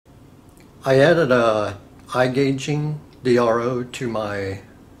I added a eye gauging DRO to my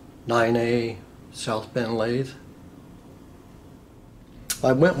 9A South Bend lathe.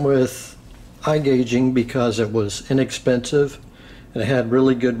 I went with eye gauging because it was inexpensive and it had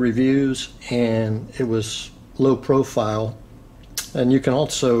really good reviews and it was low profile, and you can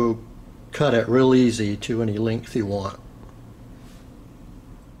also cut it real easy to any length you want.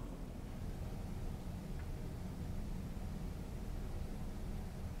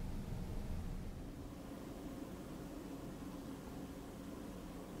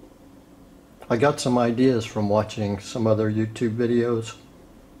 I got some ideas from watching some other YouTube videos.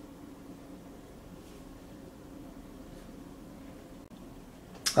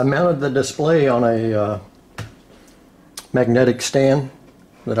 I mounted the display on a magnetic stand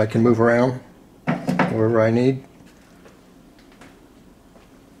that I can move around wherever I need.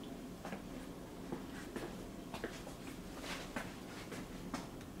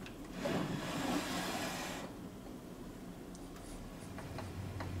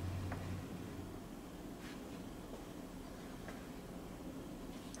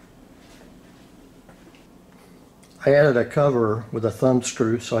 I added a cover with a thumb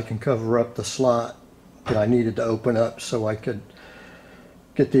screw so I can cover up the slot that I needed to open up so I could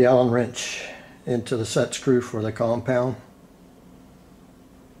get the Allen wrench into the set screw for the compound.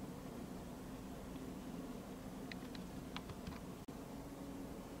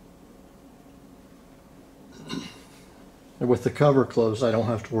 And with the cover closed, I don't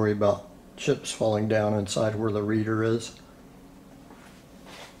have to worry about chips falling down inside where the reader is.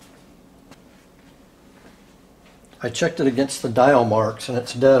 I checked it against the dial marks and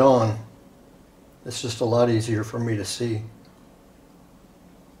it's dead on. It's just a lot easier for me to see.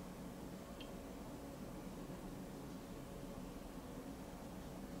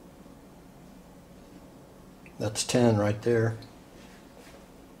 That's 10 right there.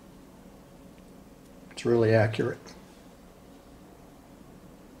 It's really accurate.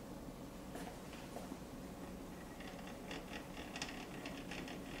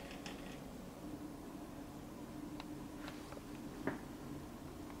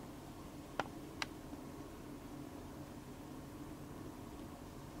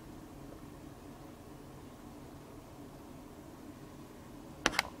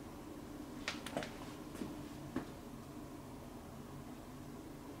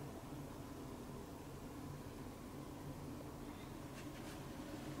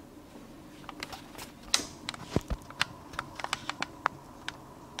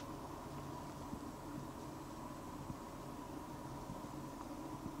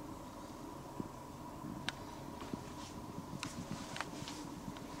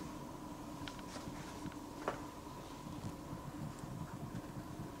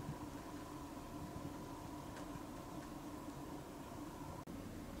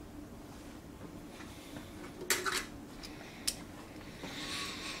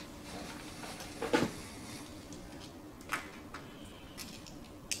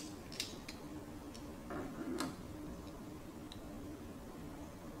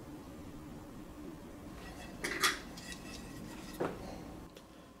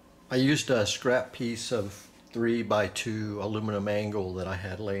 I used a scrap piece of 3x2 aluminum angle that I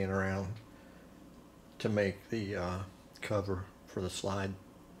had laying around to make the cover for the slide.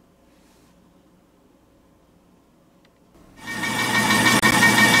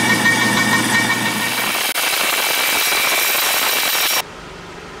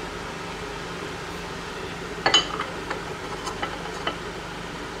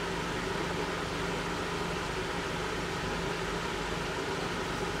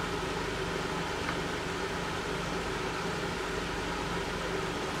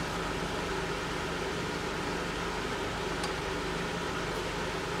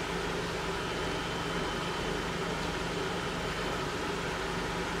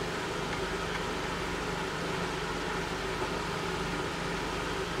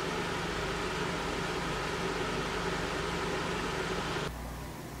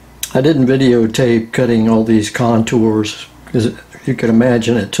 I didn't videotape cutting all these contours because you can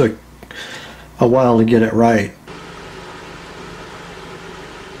imagine it took a while to get it right.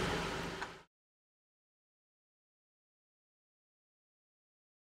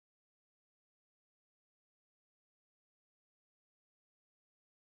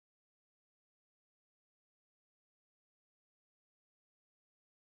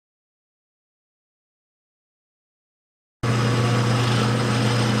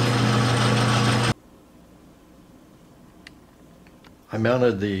 I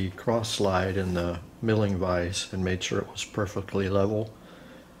mounted the cross slide in the milling vise and made sure it was perfectly level.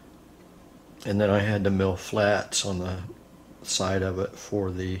 And then I had to mill flats on the side of it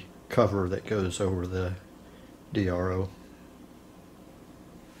for the cover that goes over the DRO.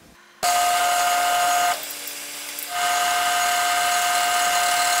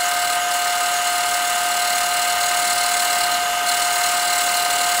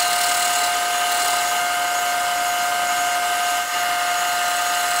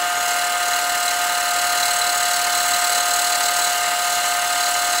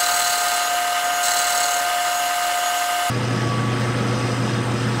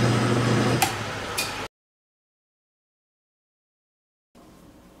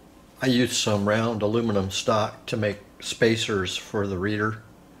 I used some round aluminum stock to make spacers for the reader.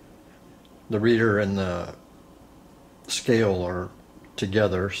 The reader and the scale are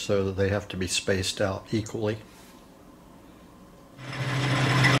together, so they have to be spaced out equally.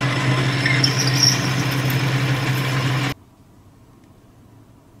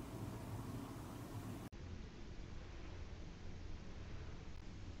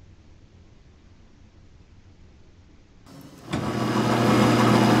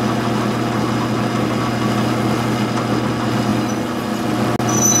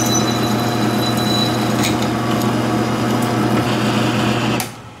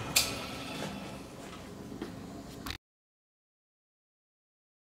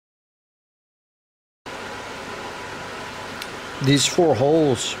 These 4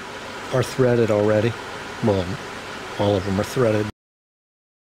 holes are threaded already. Well, all of them are threaded,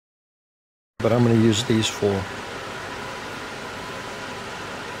 but I'm going to use these 4.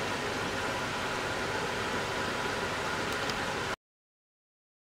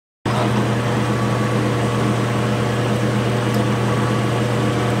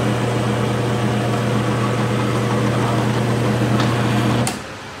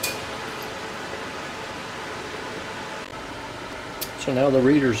 So now the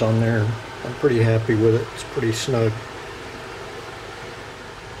reader's on there. I'm pretty happy with it. It's pretty snug.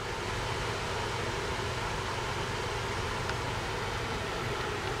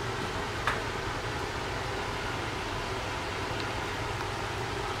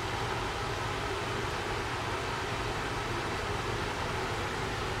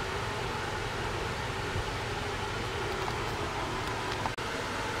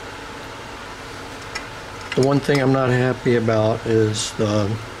 The one thing I'm not happy about is the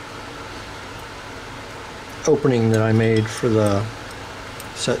opening that I made for the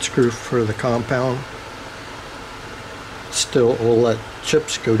set screw for the compound. Still will let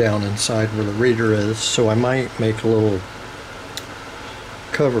chips go down inside where the reader is, so I might make a little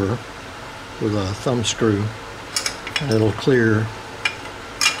cover with a thumb screw, and it'll clear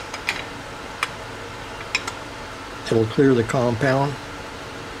the compound.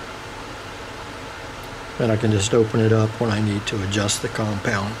 Then I can just open it up when I need to adjust the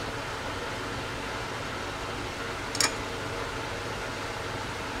compound.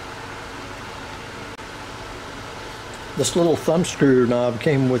 This little thumb screw knob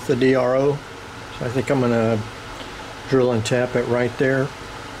came with the DRO, so I think I'm going to drill and tap it right there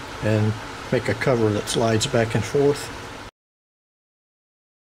and make a cover that slides back and forth.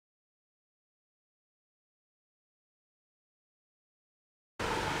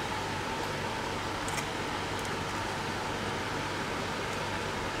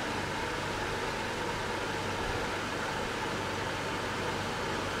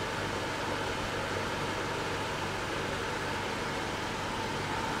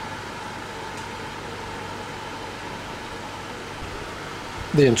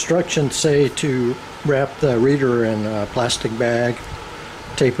 The instructions say to wrap the reader in a plastic bag,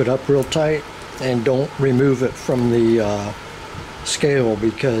 tape it up real tight, and don't remove it from the scale,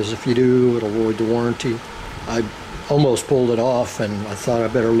 because if you do, it'll void the warranty. I almost pulled it off and I thought I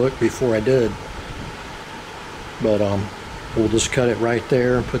better look before I did. But we'll just cut it right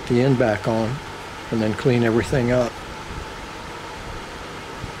there and put the end back on and then clean everything up.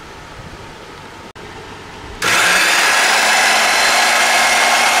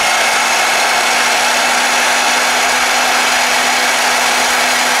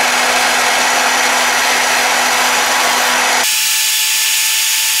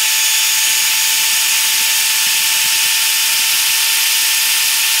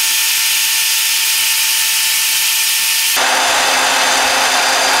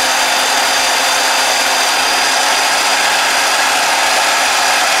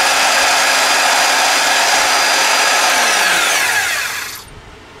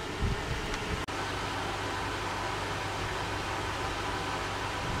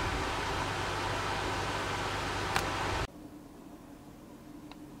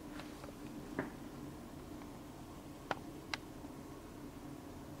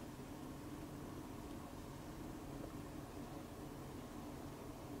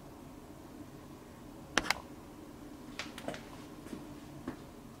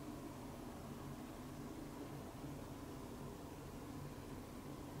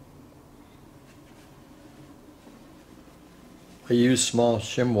 I used small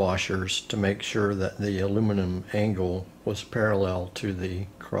shim washers to make sure that the aluminum angle was parallel to the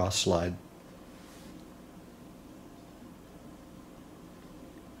cross slide.